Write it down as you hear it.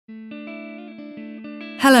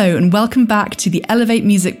Hello and welcome back to the Elevate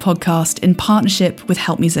Music podcast in partnership with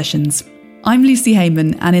Help Musicians. I'm Lucy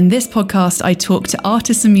Heyman, and in this podcast I talk to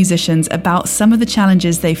artists and musicians about some of the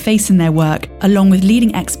challenges they face in their work, along with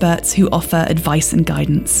leading experts who offer advice and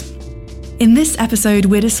guidance. In this episode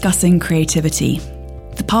we're discussing creativity.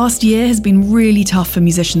 The past year has been really tough for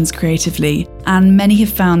musicians creatively, and many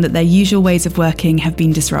have found that their usual ways of working have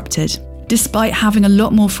been disrupted. Despite having a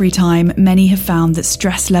lot more free time, many have found that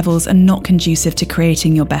stress levels are not conducive to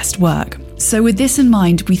creating your best work. So with this in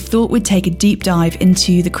mind, we thought we'd take a deep dive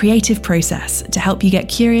into the creative process to help you get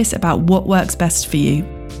curious about what works best for you.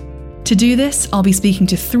 To do this, I'll be speaking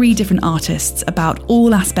to 3 different artists about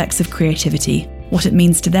all aspects of creativity, what it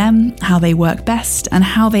means to them, how they work best, and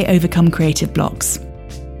how they overcome creative blocks.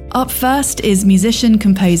 Up first is musician,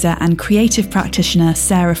 composer, and creative practitioner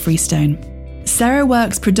Sarah Freestone. Sarah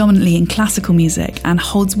works predominantly in classical music and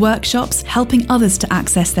holds workshops helping others to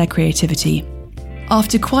access their creativity.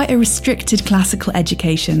 After quite a restricted classical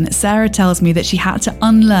education, Sarah tells me that she had to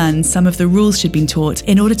unlearn some of the rules she'd been taught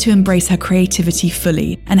in order to embrace her creativity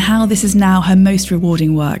fully, and how this is now her most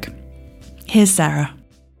rewarding work. Here's Sarah.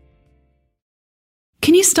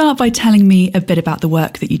 Can you start by telling me a bit about the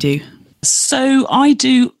work that you do? So I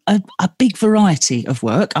do a big variety of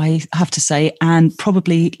work, I have to say, and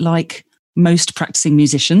probably like most practicing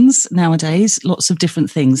musicians nowadays, lots of different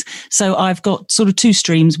things. So I've got sort of 2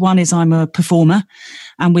 streams. One is I'm a performer,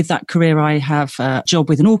 and with that career I have a job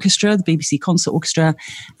with an orchestra, the BBC Concert Orchestra,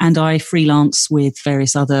 and I freelance with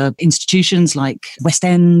various other institutions like West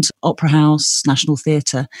End, Opera House, National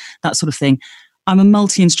Theatre, that sort of thing. I'm a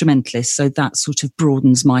multi-instrumentalist, so that sort of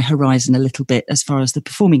broadens my horizon a little bit as far as the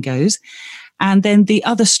performing goes. And then the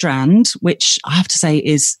other strand, which I have to say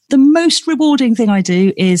is the most rewarding thing I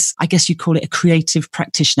do, is, I guess you'd call it a creative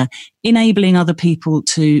practitioner, enabling other people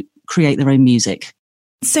to create their own music.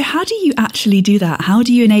 So how do you actually do that? How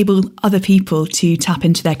do you enable other people to tap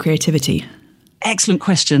into their creativity? Excellent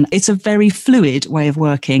question. It's a very fluid way of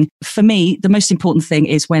working. For me, the most important thing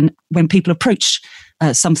is when people approach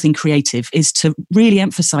something creative is to really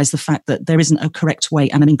emphasize the fact that there isn't a correct way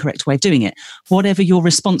and an incorrect way of doing it. Whatever your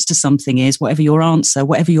response to something is, whatever your answer,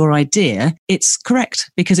 whatever your idea, it's correct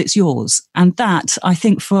because it's yours. And that, I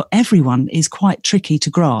think, for everyone is quite tricky to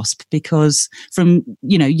grasp, because from,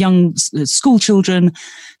 young school children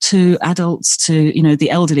to adults to, the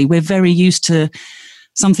elderly, we're very used to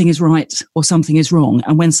something is right or something is wrong.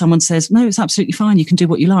 And when someone says, no, it's absolutely fine, you can do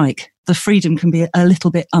what you like, the freedom can be a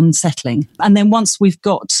little bit unsettling. And then once we've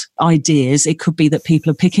got ideas, it could be that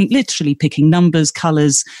people are literally picking numbers,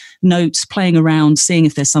 colours, notes, playing around, seeing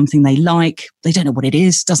if there's something they like. They don't know what it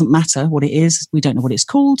is. Doesn't matter what it is. We don't know what it's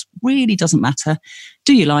called. Really doesn't matter.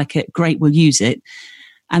 Do you like it? Great, we'll use it.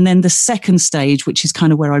 And then the second stage, which is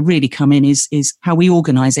kind of where I really come in, is how we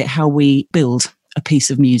organise it, how we build a piece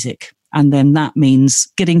of music. And then that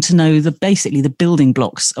means getting to know basically the building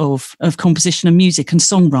blocks of composition and music and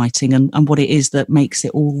songwriting and what it is that makes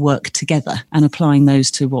it all work together, and applying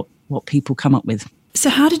those to what people come up with. So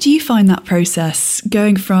how did you find that process,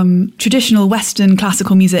 going from traditional Western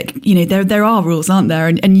classical music? There are rules, aren't there?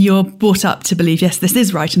 And you're brought up to believe, yes, this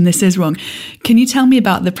is right and this is wrong. Can you tell me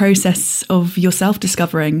about the process of yourself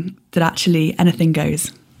discovering that actually anything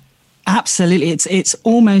goes? Absolutely. It's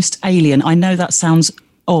almost alien. I know that sounds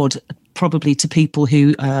odd, probably to people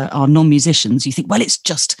who are non-musicians. You think, well, it's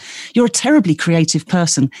just, you're a terribly creative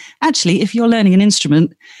person. Actually, if you're learning an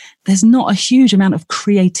instrument, there's not a huge amount of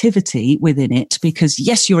creativity within it, because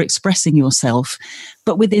yes, you're expressing yourself,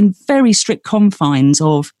 but within very strict confines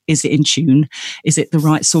of, is it in tune? Is it the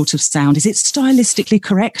right sort of sound? Is it stylistically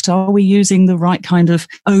correct? Are we using the right kind of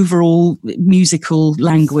overall musical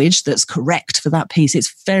language that's correct for that piece?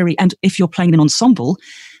 And if you're playing an ensemble,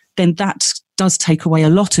 then that does take away a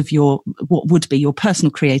lot of what would be your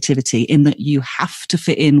personal creativity, in that you have to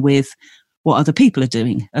fit in with what other people are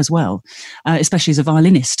doing as well. Especially as a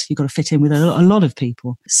violinist, you've got to fit in with a lot of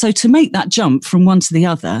people. So to make that jump from one to the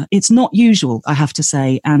other, it's not usual, I have to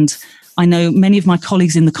say. And I know many of my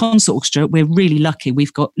colleagues in the concert orchestra, we're really lucky.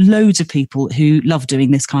 We've got loads of people who love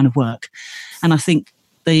doing this kind of work. And I think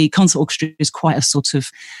the concert orchestra is quite a sort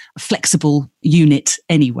of flexible unit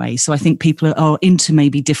anyway. So I think people are into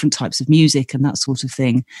maybe different types of music and that sort of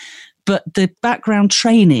thing. But the background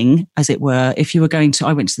training, as it were, if you were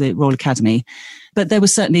I went to the Royal Academy, but there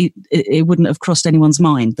was certainly, it wouldn't have crossed anyone's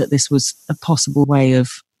mind that this was a possible way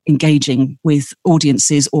of engaging with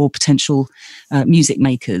audiences or potential music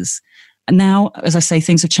makers. And now, as I say,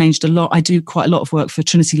 things have changed a lot. I do quite a lot of work for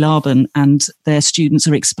Trinity Laban, and their students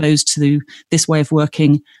are exposed to this way of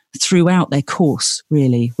working throughout their course,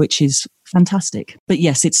 really, which is fantastic. But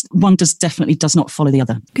yes, one definitely does not follow the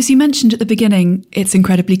other. Because you mentioned at the beginning, it's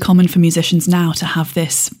incredibly common for musicians now to have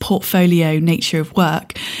this portfolio nature of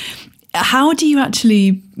work. How do you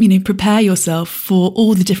actually, prepare yourself for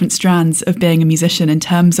all the different strands of being a musician in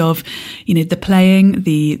terms of, the playing,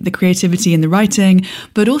 the creativity and the writing,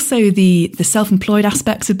 but also the self-employed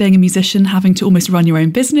aspects of being a musician, having to almost run your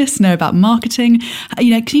own business, know about marketing?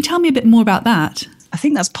 Can you tell me a bit more about that? I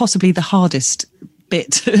think that's possibly the hardest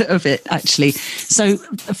bit of it, actually. So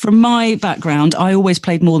from my background, I always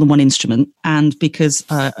played more than one instrument. And because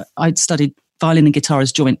I'd studied violin and guitar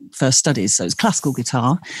as joint first studies, so it was classical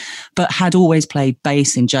guitar, but had always played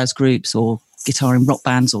bass in jazz groups or guitar in rock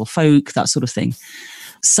bands or folk, that sort of thing.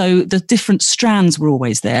 So the different strands were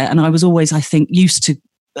always there. And I was always, I think, used to,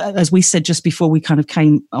 as we said just before we kind of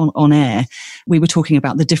came on air, we were talking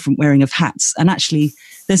about the different wearing of hats. And actually,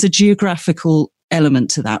 there's a geographical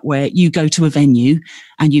element to that where you go to a venue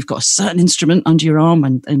and you've got a certain instrument under your arm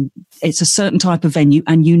and it's a certain type of venue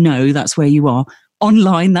and that's where you are.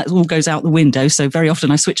 Online, that all goes out the window. So very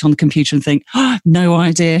often I switch on the computer and think, no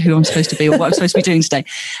idea who I'm supposed to be or what I'm supposed to be doing today.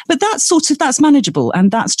 But that's manageable.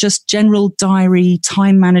 And that's just general diary,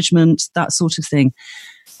 time management, that sort of thing.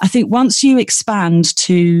 I think once you expand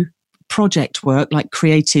to project work, like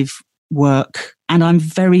creative work, and I'm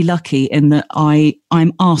very lucky in that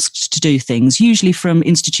I'm asked to do things, usually from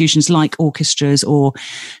institutions like orchestras or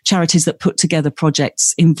charities that put together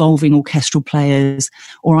projects involving orchestral players,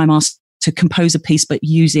 or I'm asked to compose a piece, but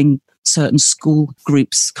using certain school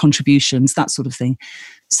groups' contributions, that sort of thing.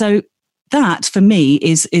 So that, for me,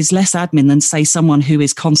 is less admin than, say, someone who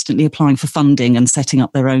is constantly applying for funding and setting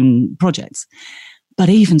up their own projects. But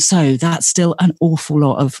even so, that's still an awful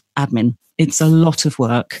lot of admin. It's a lot of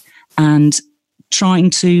work and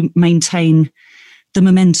trying to maintain the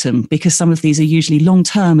momentum, because some of these are usually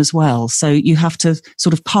long-term as well. So you have to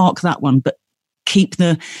sort of park that one, but keep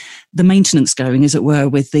the maintenance going, as it were,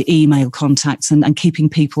 with the email contacts and keeping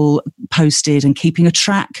people posted and keeping a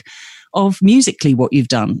track of musically what you've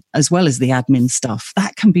done, as well as the admin stuff.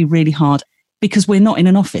 That can be really hard because we're not in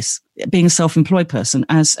an office. Being a self-employed person,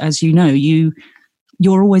 as you know, you're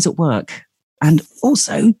always at work. And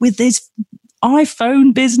also with this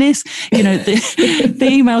iPhone business, the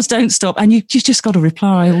emails don't stop and you just got to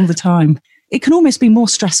reply all the time. It can almost be more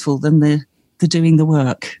stressful than the doing the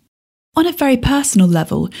work. On a very personal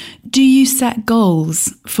level, do you set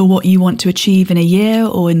goals for what you want to achieve in a year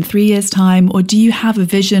or in 3 years' time? Or do you have a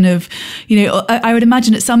vision of, I would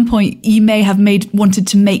imagine at some point you may have wanted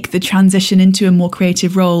to make the transition into a more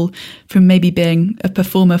creative role from maybe being a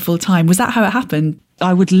performer full time. Was that how it happened?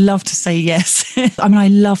 I would love to say yes. I mean, I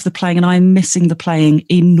love the playing and I'm missing the playing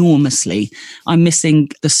enormously. I'm missing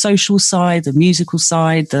the social side, the musical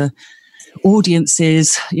side, the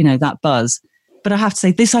audiences, that buzz. But I have to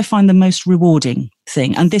say, this I find the most rewarding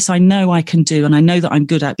thing. And this I know I can do and I know that I'm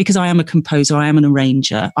good at, because I am a composer, I am an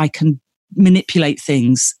arranger. I can manipulate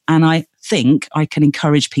things and I think I can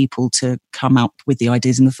encourage people to come up with the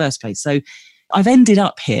ideas in the first place. So I've ended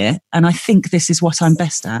up here and I think this is what I'm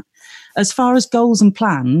best at. As far as goals and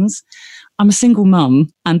plans, I'm a single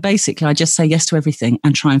mum and basically I just say yes to everything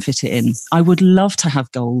and try and fit it in. I would love to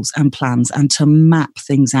have goals and plans and to map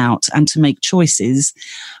things out and to make choices.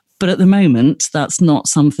 But at the moment, that's not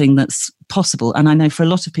something that's possible. And I know for a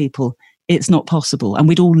lot of people, it's not possible. And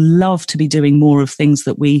we'd all love to be doing more of things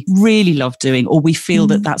that we really love doing, or we feel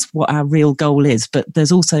that that's what our real goal is. But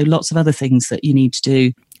there's also lots of other things that you need to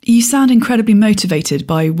do. You sound incredibly motivated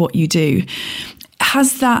by what you do.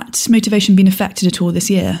 Has that motivation been affected at all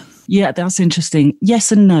this year? Yeah, that's interesting.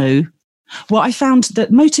 Yes and no. Well, I found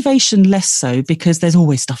that motivation less so, because there's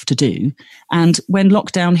always stuff to do. And when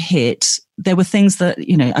lockdown hit, there were things that,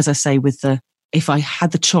 as I say, if I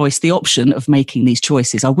had the choice, the option of making these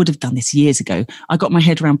choices, I would have done this years ago. I got my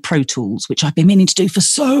head around Pro Tools, which I've been meaning to do for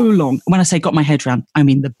so long. When I say got my head around, I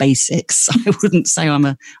mean the basics. I wouldn't say I'm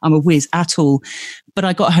a whiz at all, but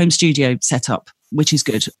I got a home studio set up, which is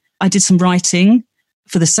good. I did some writing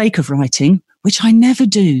for the sake of writing, which I never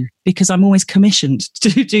do because I'm always commissioned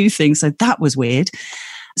to do things. So that was weird.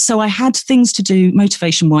 So I had things to do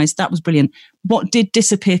motivation-wise. That was brilliant. What did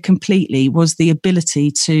disappear completely was the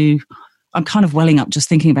ability to, I'm kind of welling up just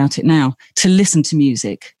thinking about it now, to listen to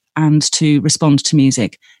music and to respond to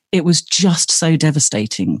music. It was just so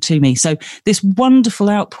devastating to me. So this wonderful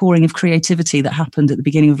outpouring of creativity that happened at the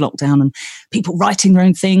beginning of lockdown, and people writing their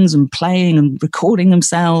own things and playing and recording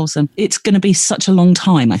themselves. And it's going to be such a long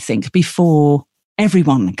time, I think, before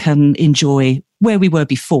everyone can enjoy where we were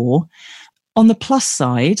before. On the plus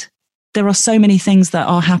side, there are so many things that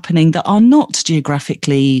are happening that are not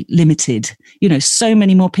geographically limited. You know, so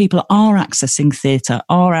many more people are accessing theatre,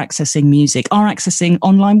 are accessing music, are accessing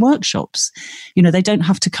online workshops. You know, they don't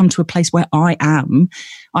have to come to a place where I am.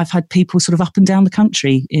 I've had people sort of up and down the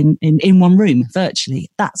country in one room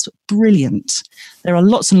virtually. That's brilliant. There are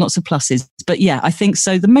lots and lots of pluses. But yeah, I think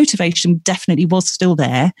so. The motivation definitely was still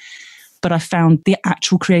there, but I found the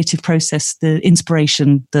actual creative process, the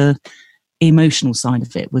inspiration, the emotional side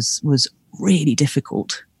of it was really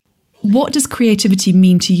difficult. What does creativity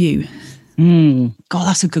mean to you? God,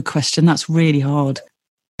 that's a good question. That's really hard.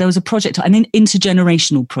 There was a project, an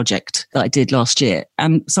intergenerational project that I did last year,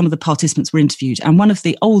 and some of the participants were interviewed. And one of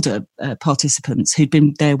the older participants, who'd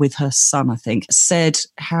been there with her son, I think, said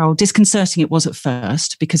how disconcerting it was at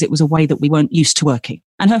first because it was a way that we weren't used to working.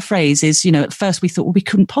 And her phrase is, you know, at first we thought, well, we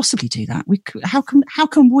couldn't possibly do that. How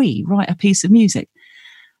can we write a piece of music?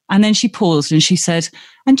 And then she paused and she said,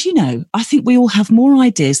 and you know, I think we all have more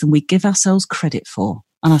ideas than we give ourselves credit for.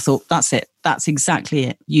 And I thought, that's it. That's exactly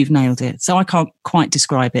it. You've nailed it. So I can't quite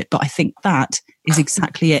describe it, but I think that is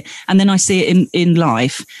exactly it. And then I see it in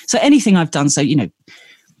life. So anything I've done, so, you know,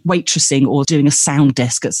 waitressing or doing a sound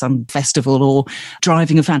desk at some festival or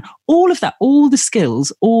driving a van, all of that, all the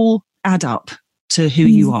skills all add up to who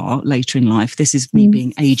you are later in life. This is me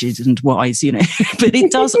being aged and wise, you know, but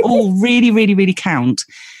it does all really, really, really count.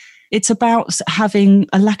 It's about having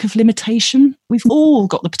a lack of limitation. We've all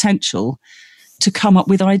got the potential to come up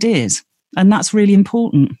with ideas, and that's really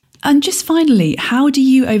important. And just finally, how do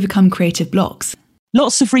you overcome creative blocks?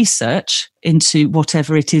 Lots of research into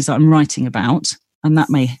whatever it is I'm writing about, and that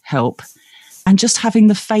may help. And just having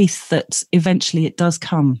the faith that eventually it does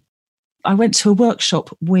come. I went to a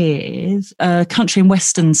workshop with a country and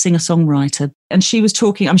western singer-songwriter, and she was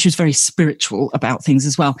talking, she was very spiritual about things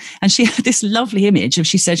as well. And she had this lovely image of,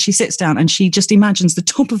 she said she sits down and she just imagines the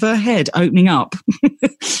top of her head opening up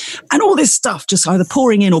and all this stuff just either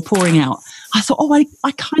pouring in or pouring out. I thought,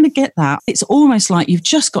 I kind of get that. It's almost like you've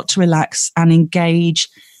just got to relax and engage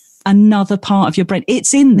another part of your brain.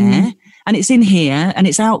 It's in there. And it's in here and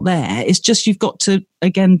it's out there. It's just you've got to,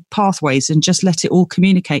 again, pathways and just let it all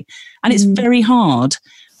communicate. And it's very hard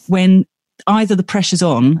when either the pressure's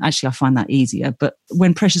on. Actually, I find that easier. But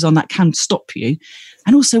when pressure's on, that can stop you.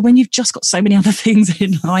 And also when you've just got so many other things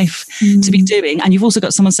in life to be doing. And you've also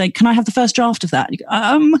got someone saying, can I have the first draft of that? And you go,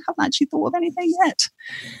 I haven't actually thought of anything yet.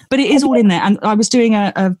 But it is all in there. And I was doing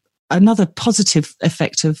another positive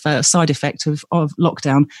effect of side effect of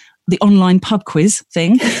lockdown, the online pub quiz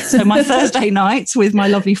thing. So my Thursday nights with my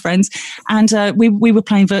lovely friends, and we were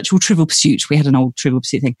playing virtual Trivial Pursuit. We had an old Trivial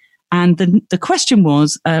Pursuit thing. And the question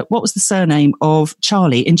was, what was the surname of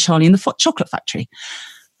Charlie in Charlie and the Chocolate Factory?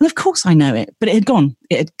 And of course I know it, but it had gone.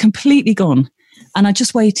 It had completely gone. And I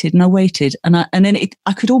just waited and I waited. And then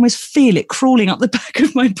I could almost feel it crawling up the back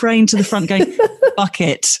of my brain to the front going,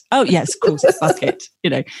 bucket. Oh, yes, of course, it's bucket,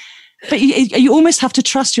 you know. But you almost have to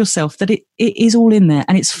trust yourself that it is all in there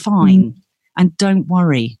and it's fine. And don't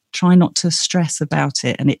worry. Try not to stress about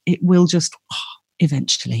it. And it will just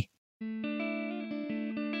eventually.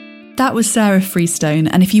 That was Sarah Freestone.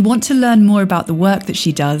 And if you want to learn more about the work that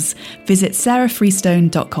she does, visit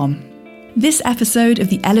sarahfreestone.com. This episode of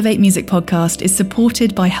the Elevate Music podcast is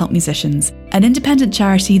supported by Help Musicians, an independent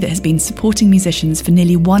charity that has been supporting musicians for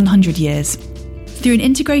nearly 100 years. Through an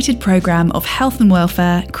integrated programme of health and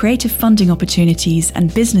welfare, creative funding opportunities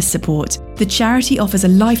and business support, the charity offers a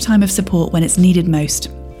lifetime of support when it's needed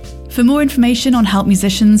most. For more information on Help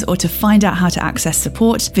Musicians or to find out how to access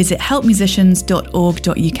support, visit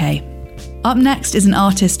helpmusicians.org.uk. Up next is an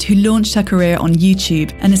artist who launched her career on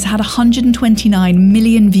YouTube and has had 129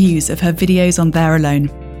 million views of her videos on there alone.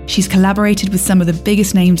 She's collaborated with some of the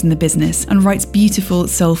biggest names in the business and writes beautiful,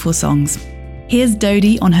 soulful songs. Here's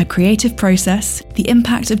Dodie on her creative process, the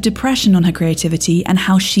impact of depression on her creativity, and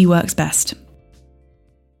how she works best.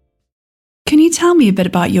 Can you tell me a bit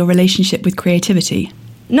about your relationship with creativity?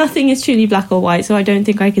 Nothing is truly black or white, so I don't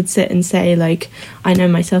think I could sit and say, like, I know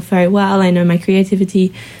myself very well, I know my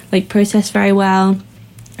creativity, process very well.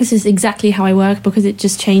 This is exactly how I work because it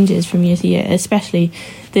just changes from year to year, especially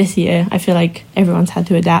this year. I feel like everyone's had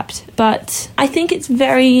to adapt. But I think it's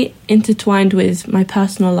very intertwined with my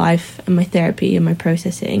personal life and my therapy and my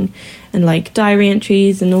processing and diary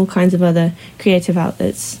entries and all kinds of other creative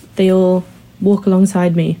outlets. They all walk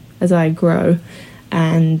alongside me as I grow,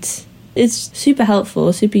 and it's super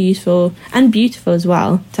helpful, super useful and beautiful as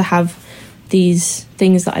well to have these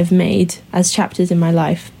things that I've made as chapters in my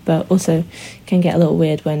life, but also can get a little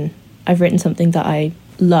weird when I've written something that I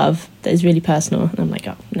love that is really personal and I'm like,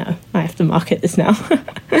 oh no, I have to market this now.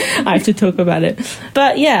 I have to talk about it.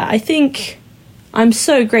 But yeah, I think I'm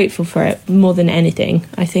so grateful for it more than anything.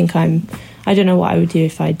 I don't know what I would do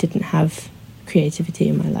if I didn't have creativity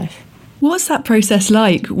in my life. What's that process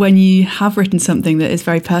like when you have written something that is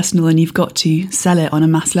very personal and you've got to sell it on a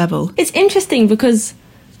mass level? It's interesting because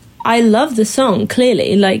I love the song,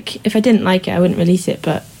 clearly. Like, if I didn't like it, I wouldn't release it,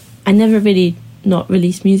 but I never really not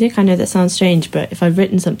release music. I know that sounds strange, but if I've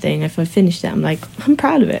written something, if I've finished it, I'm like, I'm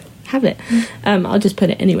proud of it. Have it. I'll just put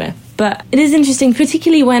it anywhere. But it is interesting,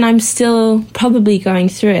 particularly when I'm still probably going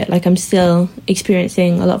through it. Like, I'm still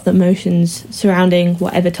experiencing a lot of the emotions surrounding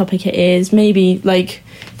whatever topic it is. Maybe, like,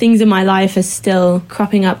 things in my life are still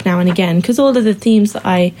cropping up now and again. Because all of the themes that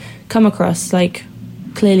I come across, like,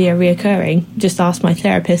 clearly are reoccurring. Just ask my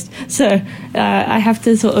therapist. So I have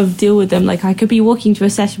to sort of deal with them. Like, I could be walking to a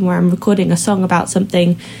session where I'm recording a song about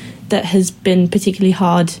something that has been particularly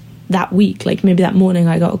hard that week. Like, maybe that morning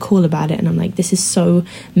I got a call about it and I'm like, this is so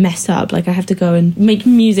messed up. Like, I have to go and make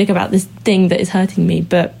music about this thing that is hurting me.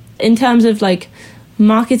 But in terms of like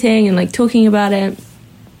marketing and like talking about it,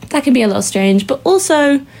 that can be a little strange. But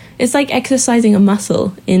also, it's like exercising a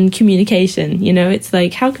muscle in communication. You know, it's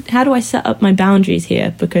like, how do I set up my boundaries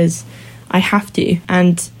here? Because I have to.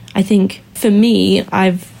 And I think for me,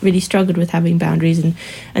 I've really struggled with having boundaries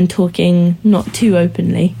and talking not too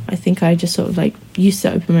openly. I think I just sort of like used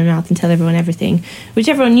to open my mouth and tell everyone everything, which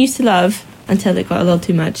everyone used to love until it got a little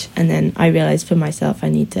too much. And then I realised for myself, I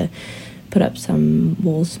need to put up some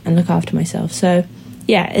walls and look after myself. So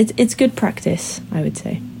yeah, it's good practice, I would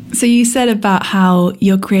say. So you said about how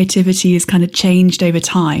your creativity has kind of changed over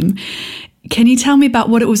time. Can you tell me about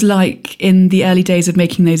what it was like in the early days of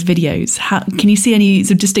making those videos? Can you see any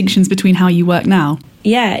sort of distinctions between how you work now?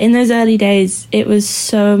 Yeah, in those early days, it was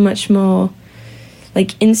so much more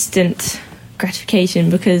like instant gratification,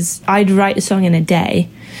 because I'd write a song in a day,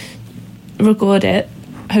 record it,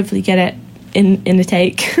 hopefully get it in a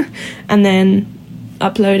take, and then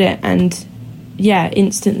upload it and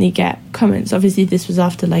instantly get comments. Obviously, this was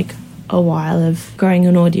after like a while of growing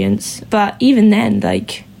an audience, but even then,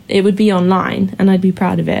 like, it would be online and I'd be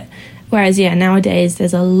proud of it. Whereas, nowadays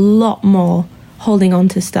there's a lot more holding on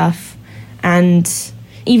to stuff. And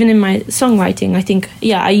even in my songwriting, I think,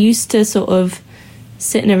 I used to sort of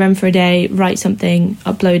sit in a room for a day, write something,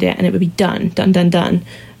 upload it, and it would be done.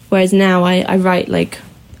 Whereas now I write like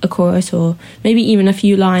a chorus or maybe even a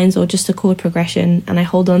few lines or just a chord progression, and I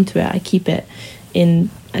hold on to it. I keep it in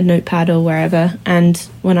a notepad or wherever. And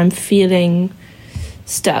when I'm feeling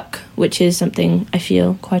stuck, which is something I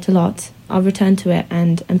feel quite a lot, I'll return to it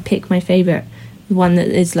and pick my favourite, one that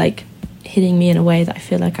is like hitting me in a way that I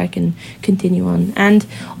feel like I can continue on. And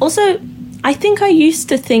also, I think I used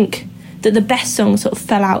to think that the best songs sort of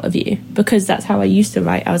fell out of you, because that's how I used to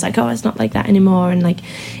write. I was like, oh, it's not like that anymore. And like,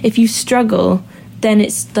 if you struggle, then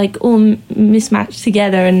it's like all mismatched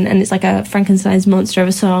together and it's like a Frankenstein's monster of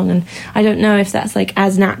a song. And I don't know if that's like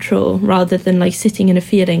as natural rather than like sitting in a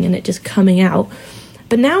feeling and it just coming out.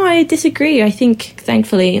 But now I disagree. I think,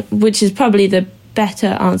 thankfully, which is probably the better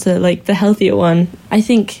answer, like the healthier one, I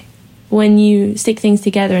think when you stick things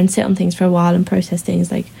together and sit on things for a while and process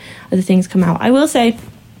things, like other things come out. I will say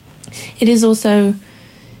it is also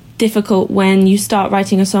difficult when you start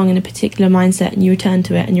writing a song in a particular mindset and you return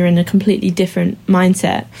to it and you're in a completely different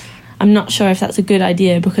mindset. I'm not sure if that's a good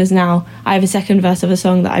idea, because now I have a second verse of a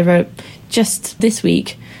song that I wrote just this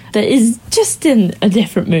week that is just in a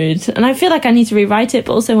different mood, and I feel like I need to rewrite it.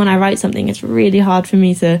 But also, when I write something, it's really hard for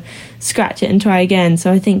me to scratch it and try again.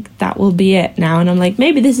 So I think that will be it now, and I'm like,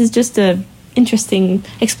 maybe this is just a interesting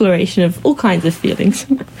exploration of all kinds of feelings.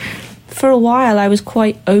 For a while I was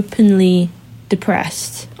quite openly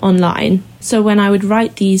depressed online, so when I would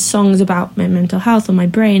write these songs about my mental health or my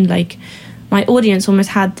brain, like, my audience almost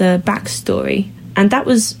had the backstory, and that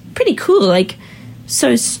was pretty cool. Like,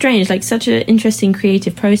 so strange, like such an interesting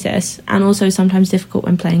creative process, and also sometimes difficult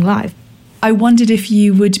when playing live. I wondered if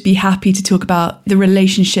you would be happy to talk about the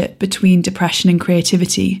relationship between depression and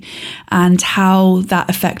creativity and how that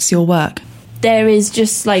affects your work. There is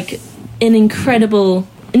just like an incredible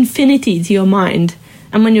infinity to your mind,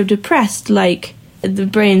 and when you're depressed, like, the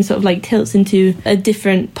brain sort of like tilts into a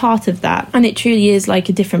different part of that, and it truly is like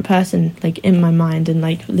a different person, like in my mind and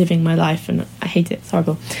like living my life, and I hate it, it's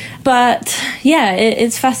horrible. But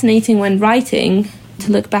it's fascinating when writing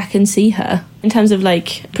to look back and see her in terms of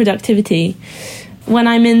like productivity. When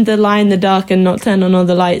I'm in the lie in the dark and not turn on all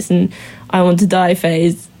the lights and I want to die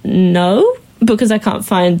phase, no, because I can't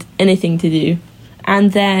find anything to do.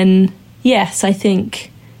 And then yes, I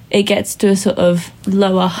think it gets to a sort of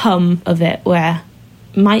lower hum of it where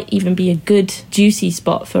might even be a good juicy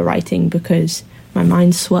spot for writing, because my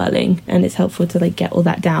mind's swirling and it's helpful to like get all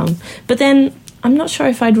that down. But then I'm not sure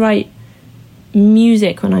if I'd write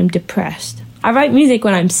music when I'm depressed. I write music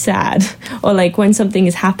when I'm sad, or like when something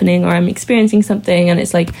is happening, or I'm experiencing something and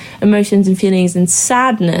it's like emotions and feelings and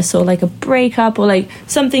sadness, or like a breakup, or like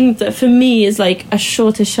something that for me is like a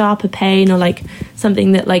shorter, sharper pain, or like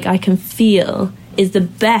something that like I can feel, is the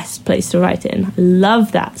best place to write in. I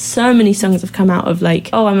love that. So many songs have come out of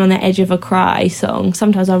like, oh, I'm on the edge of a cry song.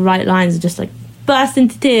 Sometimes I'll write lines and just like burst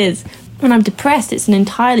into tears. When I'm depressed, it's an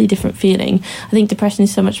entirely different feeling. I think depression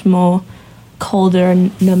is so much more colder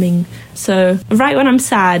and numbing. So I write when I'm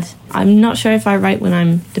sad. I'm not sure if I write when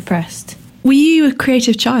I'm depressed. Were you a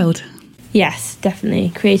creative child? Yes, definitely.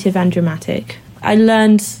 Creative and dramatic. I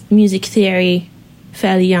learned music theory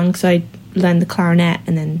fairly young, so I learned the clarinet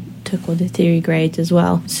and then took all the theory grades as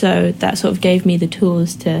well. So that sort of gave me the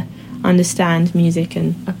tools to understand music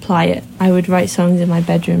and apply it. I would write songs in my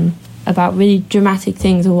bedroom about really dramatic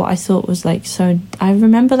things, or what I thought was like so. I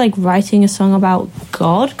remember like writing a song about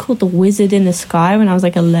God called The Wizard in the Sky when I was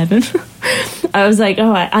like 11. I was like,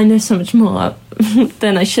 oh, I know so much more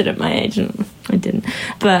than I should at my age, and I didn't.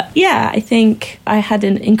 But yeah, I think I had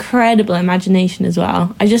an incredible imagination as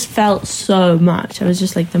well. I just felt so much. I was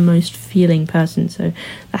just like the most feeling person, so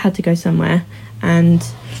I had to go somewhere. And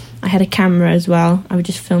I had a camera as well. I would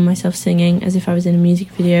just film myself singing as if I was in a music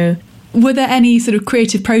video. Were there any sort of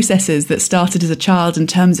creative processes that started as a child in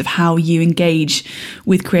terms of how you engage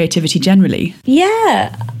with creativity generally?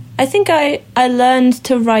 Yeah, I think I learned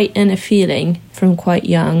to write in a feeling from quite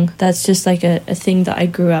young. That's just like a thing that I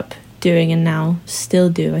grew up doing and now still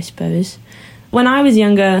do, I suppose. When I was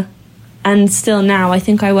younger, and still now, I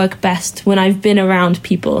think I work best when I've been around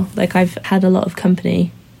people. Like I've had a lot of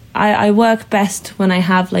company. I work best when I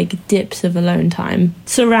have like dips of alone time,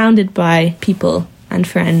 surrounded by people and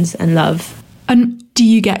friends and love. And do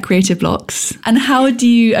you get creative blocks? And how do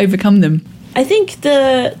you overcome them? I think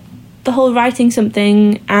the whole writing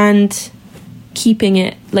something and keeping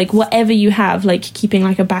it, like whatever you have, like keeping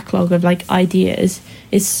like a backlog of like ideas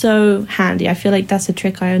is so handy. I feel like that's a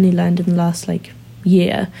trick I only learned in the last like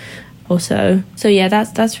year or so. So yeah,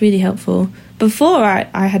 that's really helpful. Before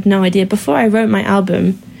I had no idea. Before I wrote my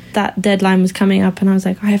album, that deadline was coming up and I was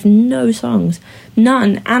like, I have no songs,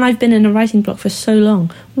 none, and I've been in a writing block for so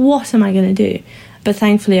long. What am I going to do? But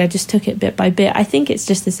thankfully I just took it bit by bit. I think it's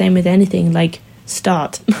just the same with anything, like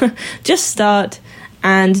start. Just start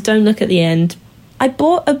and don't look at the end. I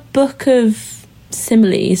bought a book of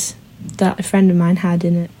similes that a friend of mine had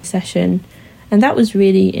in a session, and that was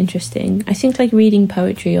really interesting. I think like reading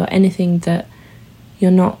poetry or anything that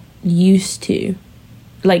you're not used to,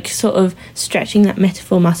 like sort of stretching that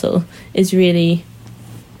metaphor muscle, is really,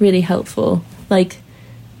 really helpful. Like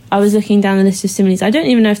I was looking down the list of similes. I don't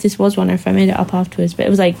even know if this was one or if I made it up afterwards, but it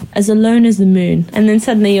was like as alone as the moon, and then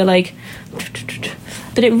suddenly you're like,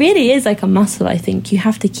 but it really is like a muscle. I think you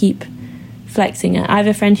have to keep flexing it. I have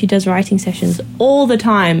a friend who does writing sessions all the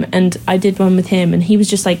time, and I did one with him and he was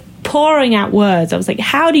just like pouring out words. I was like,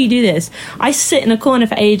 how do you do this? I sit in a corner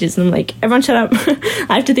for ages and I'm like, everyone shut up.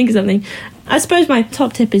 I have to think of something. I suppose my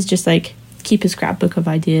top tip is just like keep a scrapbook of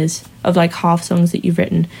ideas, of like half songs that you've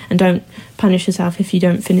written, and don't punish yourself if you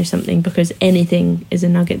don't finish something, because anything is a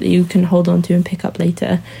nugget that you can hold on to and pick up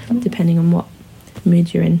later, depending on what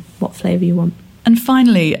mood you're in, what flavour you want. And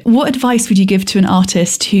finally, what advice would you give to an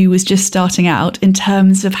artist who was just starting out in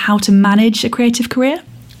terms of how to manage a creative career?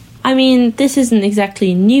 I mean, this isn't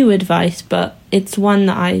exactly new advice, but it's one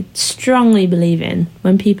that I strongly believe in.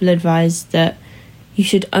 When people advise that you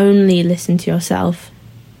should only listen to yourself,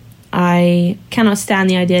 I cannot stand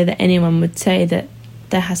the idea that anyone would say that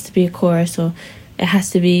there has to be a chorus, or it has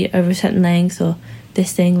to be over a certain length, or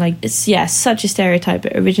this thing. Like, it's, yeah, such a stereotype,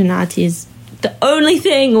 but originality is the only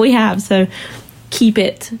thing we have. So keep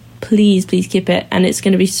it. Please keep it. And it's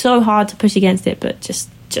going to be so hard to push against it, but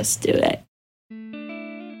just do it.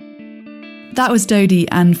 That was Dodie,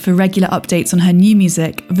 and for regular updates on her new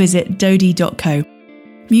music, visit dodie.co.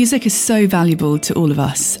 Music is so valuable to all of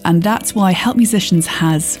us, and that's why Help Musicians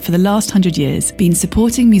has, for the last 100 years, been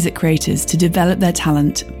supporting music creators to develop their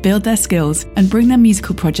talent, build their skills, and bring their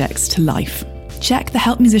musical projects to life. Check the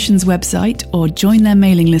Help Musicians website or join their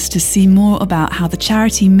mailing list to see more about how the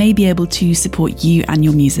charity may be able to support you and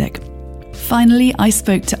your music. Finally, I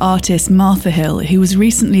spoke to artist Martha Hill, who was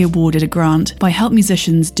recently awarded a grant by Help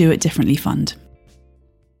Musicians Do It Differently Fund.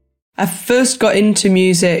 I first got into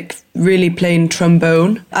music really playing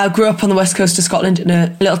trombone. I grew up on the west coast of Scotland in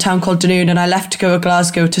a little town called Dunoon, and I left to go to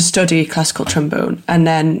Glasgow to study classical trombone. And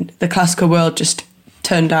then the classical world just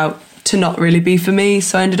turned out to not really be for me,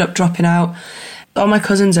 so I ended up dropping out. All my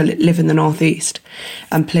cousins live in the northeast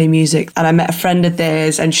and play music. And I met a friend of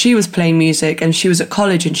theirs and she was playing music and she was at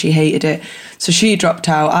college and she hated it. So she dropped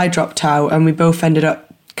out, I dropped out, and we both ended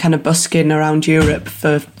up kind of busking around Europe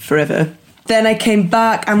for forever. Then I came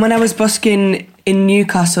back, and when I was busking in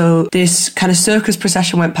Newcastle, this kind of circus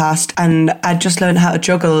procession went past, and I'd just learned how to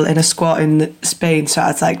juggle in a squat in Spain. So I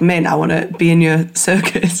was like, Min, I want to be in your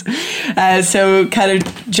circus. So kind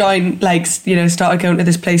of joined, started going to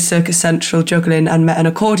this place, Circus Central, juggling, and met an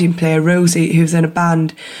accordion player, Rosie, who's in a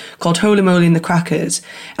band called Holy Moly and the Crackers.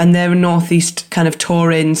 And they're a Northeast kind of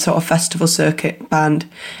touring sort of festival circuit band.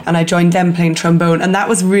 And I joined them playing trombone. And that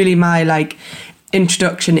was really my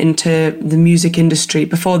introduction into the music industry.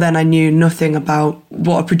 Before then, I knew nothing about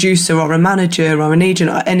what a producer or a manager or an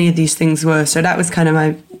agent or any of these things were. So that was kind of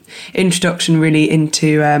my introduction really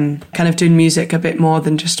into kind of doing music a bit more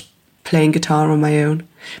than just playing guitar on my own.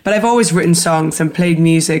 But I've always written songs and played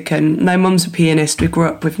music, and my mum's a pianist. We grew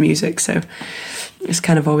up with music, so it's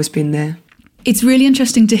kind of always been there. It's really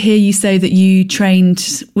interesting to hear you say that you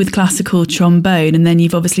trained with classical trombone and then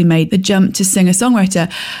you've obviously made the jump to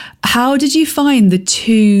singer-songwriter. How did you find the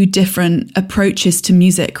two different approaches to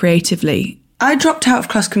music creatively? I dropped out of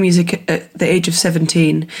classical music at the age of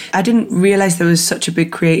 17. I didn't realise there was such a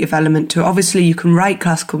big creative element to it. Obviously, you can write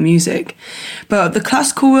classical music, but the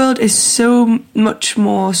classical world is so much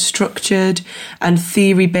more structured and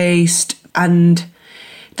theory-based, and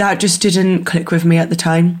that just didn't click with me at the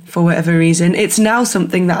time for whatever reason. It's now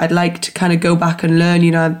something that I'd like to kind of go back and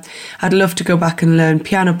learn. I'd love to go back and learn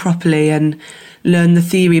piano properly and learn the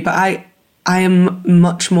theory, but I am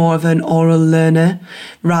much more of an oral learner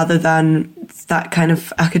rather than that kind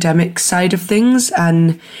of academic side of things.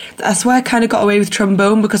 And that's why I kind of got away with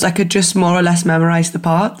trombone, because I could just more or less memorize the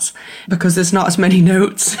parts because there's not as many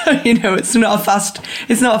notes. It's not a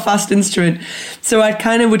fast instrument. So I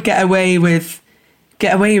kind of would get away with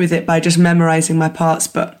it by just memorizing my parts.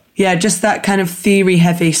 But yeah, just that kind of theory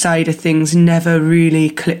heavy side of things never really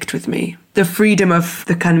clicked with me. The freedom of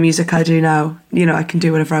the kind of music I do now, I can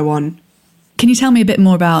do whatever I want. Can you tell me a bit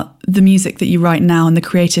more about the music that you write now and the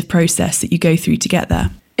creative process that you go through to get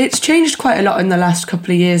there? It's changed quite a lot in the last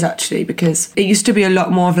couple of years, actually, because it used to be a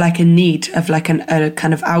lot more of a need of a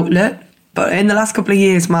kind of outlet. But in the last couple of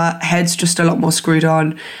years, my head's just a lot more screwed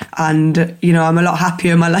on and, I'm a lot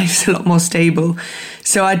happier. My life's a lot more stable.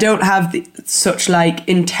 So I don't have such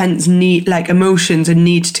intense need, emotions and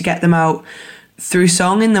need to get them out through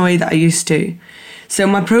song in the way that I used to. So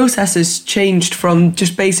my process has changed from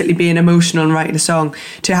just basically being emotional and writing a song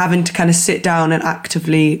to having to kind of sit down and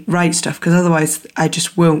actively write stuff, because otherwise I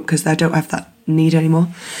just won't, because I don't have that need anymore.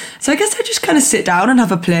 So I guess I just kind of sit down and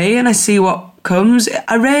have a play and I see what comes.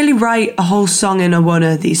 I rarely write a whole song in a one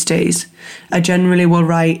these days. I generally will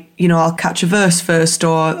write, I'll catch a verse first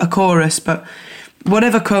or a chorus, but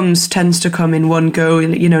whatever comes tends to come in one go,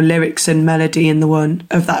 lyrics and melody in the one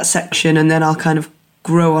of that section, and then I'll kind of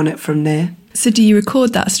grow on it from there. So do you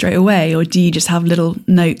record that straight away, or do you just have little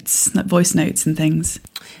notes, like voice notes and things?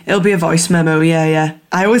 It'll be a voice memo, yeah.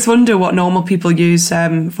 I always wonder what normal people use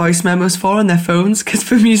voice memos for on their phones, because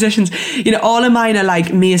for musicians, all of mine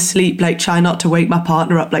are me asleep, try not to wake my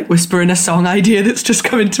partner up, whispering a song idea that's just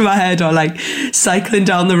come into my head, or cycling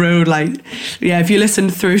down the road. If you listen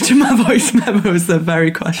through to my voice memos, they're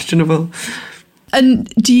very questionable. And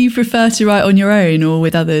do you prefer to write on your own or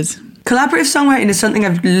with others? Collaborative songwriting is something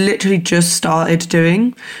I've literally just started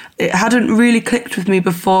doing. It hadn't really clicked with me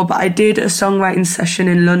before, but I did a songwriting session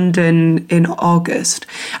in London in August,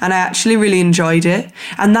 and I actually really enjoyed it.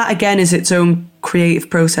 And that again is its own creative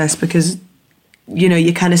process, because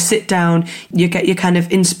you kind of sit down, you get your kind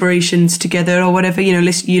of inspirations together or whatever, you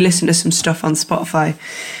listen to some stuff on Spotify,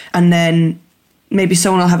 and then maybe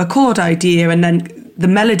someone will have a chord idea, and then the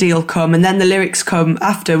melody will come, and then the lyrics come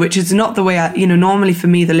after, which is not the way normally for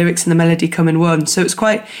me, the lyrics and the melody come in one. So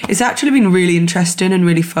it's actually been really interesting and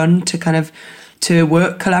really fun to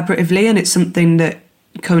work collaboratively. And it's something that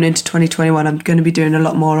coming into 2021, I'm going to be doing a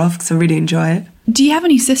lot more of, because I really enjoy it. Do you have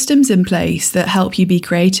any systems in place that help you be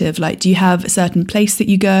creative? Do you have a certain place that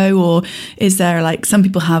you go, or is there some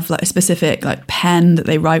people have a specific pen that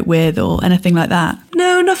they write with, or anything like that?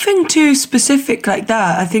 No, nothing too specific like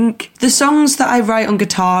that. I think the songs that I write on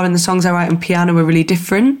guitar and the songs I write on piano are really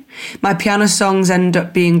different. My piano songs end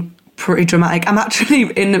up being pretty dramatic. I'm actually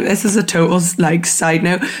this is a total side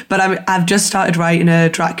note, but I've just started writing a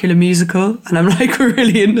Dracula musical, and I'm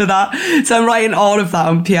really into that. So I'm writing all of that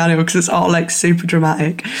on piano because it's all super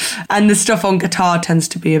dramatic. And the stuff on guitar tends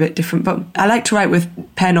to be a bit different, but I like to write with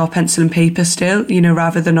pen or pencil and paper still,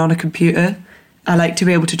 rather than on a computer. I like to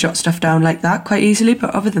be able to jot stuff down like that quite easily, but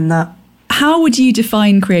other than that. How would you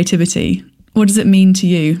define creativity? What does it mean to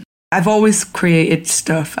you? I've always created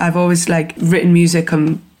stuff. I've always written music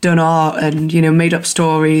and done art and, made up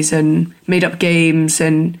stories and made up games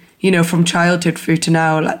and, from childhood through to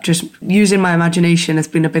now, just using my imagination has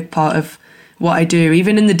been a big part of what I do.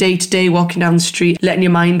 Even in the day-to-day, walking down the street, letting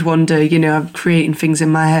your mind wander, I'm creating things in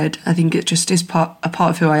my head. I think it just is a part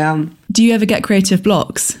of who I am. Do you ever get creative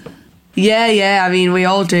blocks? Yeah. I mean, we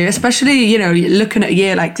all do, especially, looking at a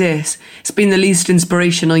year like this. It's been the least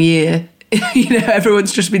inspirational year.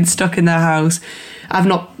 Everyone's just been stuck in their house. I've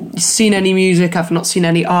not seen any music. I've not seen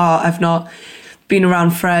any art. I've not been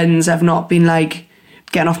around friends. I've not been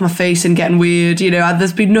getting off my face and getting weird.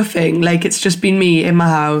 There's been nothing. It's just been me in my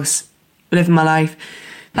house, living my life.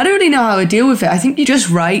 I don't really know how to deal with it. I think you just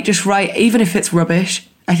write, even if it's rubbish.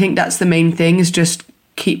 I think that's the main thing, is just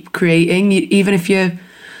keep creating. Even if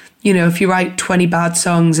if you write 20 bad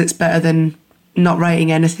songs, it's better than not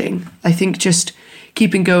writing anything. I think just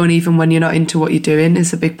keeping going even when you're not into what you're doing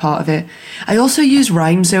is a big part of it. I also use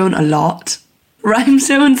RhymeZone a lot.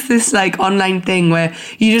 RhymeZone's this online thing where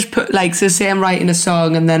you just put so say I'm writing a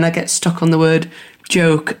song and then I get stuck on the word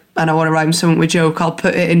joke and I want to rhyme something with joke, I'll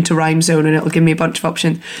put it into RhymeZone and it'll give me a bunch of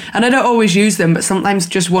options. And I don't always use them, but sometimes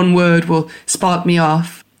just one word will spark me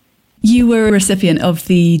off. You were a recipient of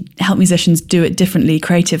the Help Musicians Do It Differently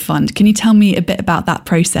Creative Fund. Can you tell me a bit about that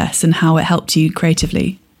process and how it helped you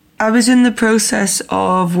creatively? I was in the process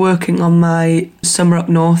of working on my Summer Up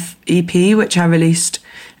North EP, which I released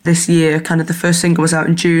this year. Kind of the first single was out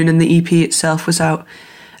in June and the EP itself was out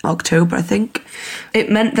in October, I think.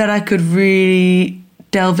 It meant that I could really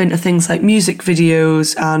delve into things like music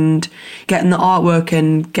videos and getting the artwork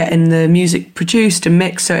and getting the music produced and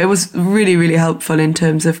mixed. So it was really, really helpful in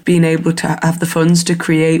terms of being able to have the funds to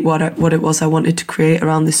create what it was I wanted to create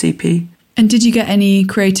around this EP. And did you get any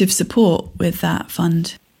creative support with that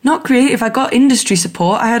fund? Not creative. I got industry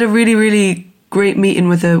support. I had a really, really great meeting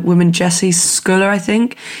with a woman, Jessie Sculler, I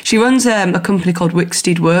think. She runs a company called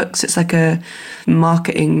Wicksteed Works. It's a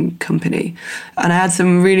marketing company. And I had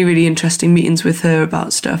some really, really interesting meetings with her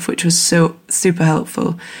about stuff, which was so super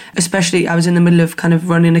helpful. Especially, I was in the middle of kind of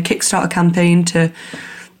running a Kickstarter campaign to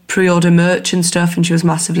pre-order merch and stuff, and she was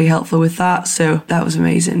massively helpful with that. So that was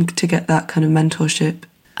amazing to get that kind of mentorship.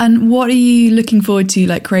 And what are you looking forward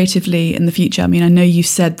to creatively in the future? I mean, I know you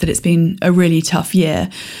said that it's been a really tough year,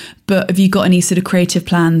 but have you got any sort of creative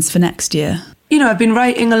plans for next year? I've been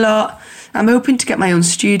writing a lot. I'm hoping to get my own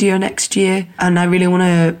studio next year, and I really want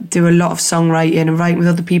to do a lot of songwriting and writing with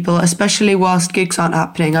other people, especially whilst gigs aren't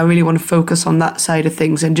happening. I really want to focus on that side of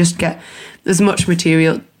things and just get as much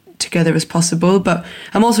material together as possible. But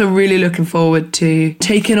I'm also really looking forward to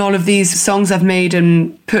taking all of these songs I've made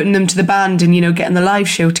and putting them to the band and getting the live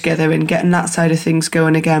show together and getting that side of things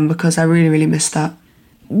going again, because I really, really miss that.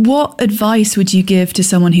 What advice would you give to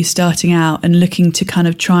someone who's starting out and looking to kind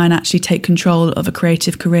of try and actually take control of a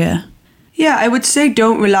creative career? Yeah, I would say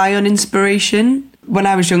don't rely on inspiration. When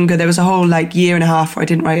I was younger, there was a whole year and a half where I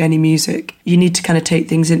didn't write any music. You need to kind of take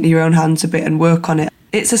things into your own hands a bit and work on it.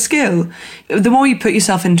 It's a skill. The more you put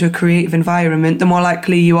yourself into a creative environment, the more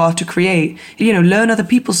likely you are to create. Learn other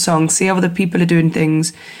people's songs, see how other people are doing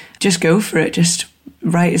things. Just go for it. Just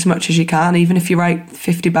write as much as you can. Even if you write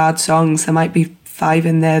 50 bad songs, there might be 5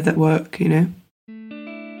 in there that work,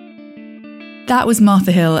 That was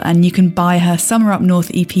Martha Hill, and you can buy her Summer Up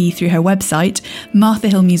North EP through her website,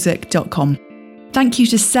 marthahillmusic.com. Thank you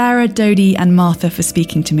to Sarah, Dodie and Martha for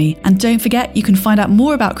speaking to me. And don't forget, you can find out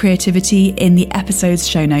more about creativity in the episode's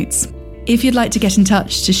show notes. If you'd like to get in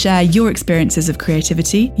touch to share your experiences of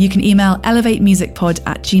creativity, you can email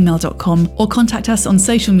elevatemusicpod@gmail.com or contact us on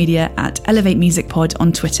social media at elevatemusicpod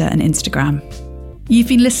on Twitter and Instagram. You've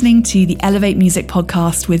been listening to the Elevate Music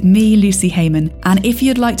podcast with me, Lucy Heyman. And if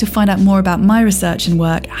you'd like to find out more about my research and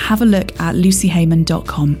work, have a look at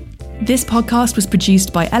lucyheyman.com. This podcast was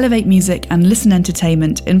produced by Elevate Music and Listen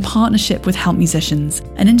Entertainment in partnership with Help Musicians,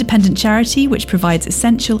 an independent charity which provides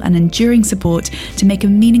essential and enduring support to make a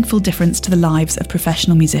meaningful difference to the lives of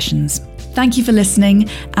professional musicians. Thank you for listening,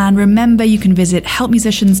 and remember you can visit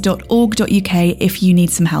helpmusicians.org.uk if you need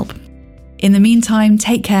some help. In the meantime,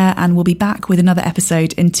 take care, and we'll be back with another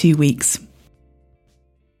episode in 2 weeks.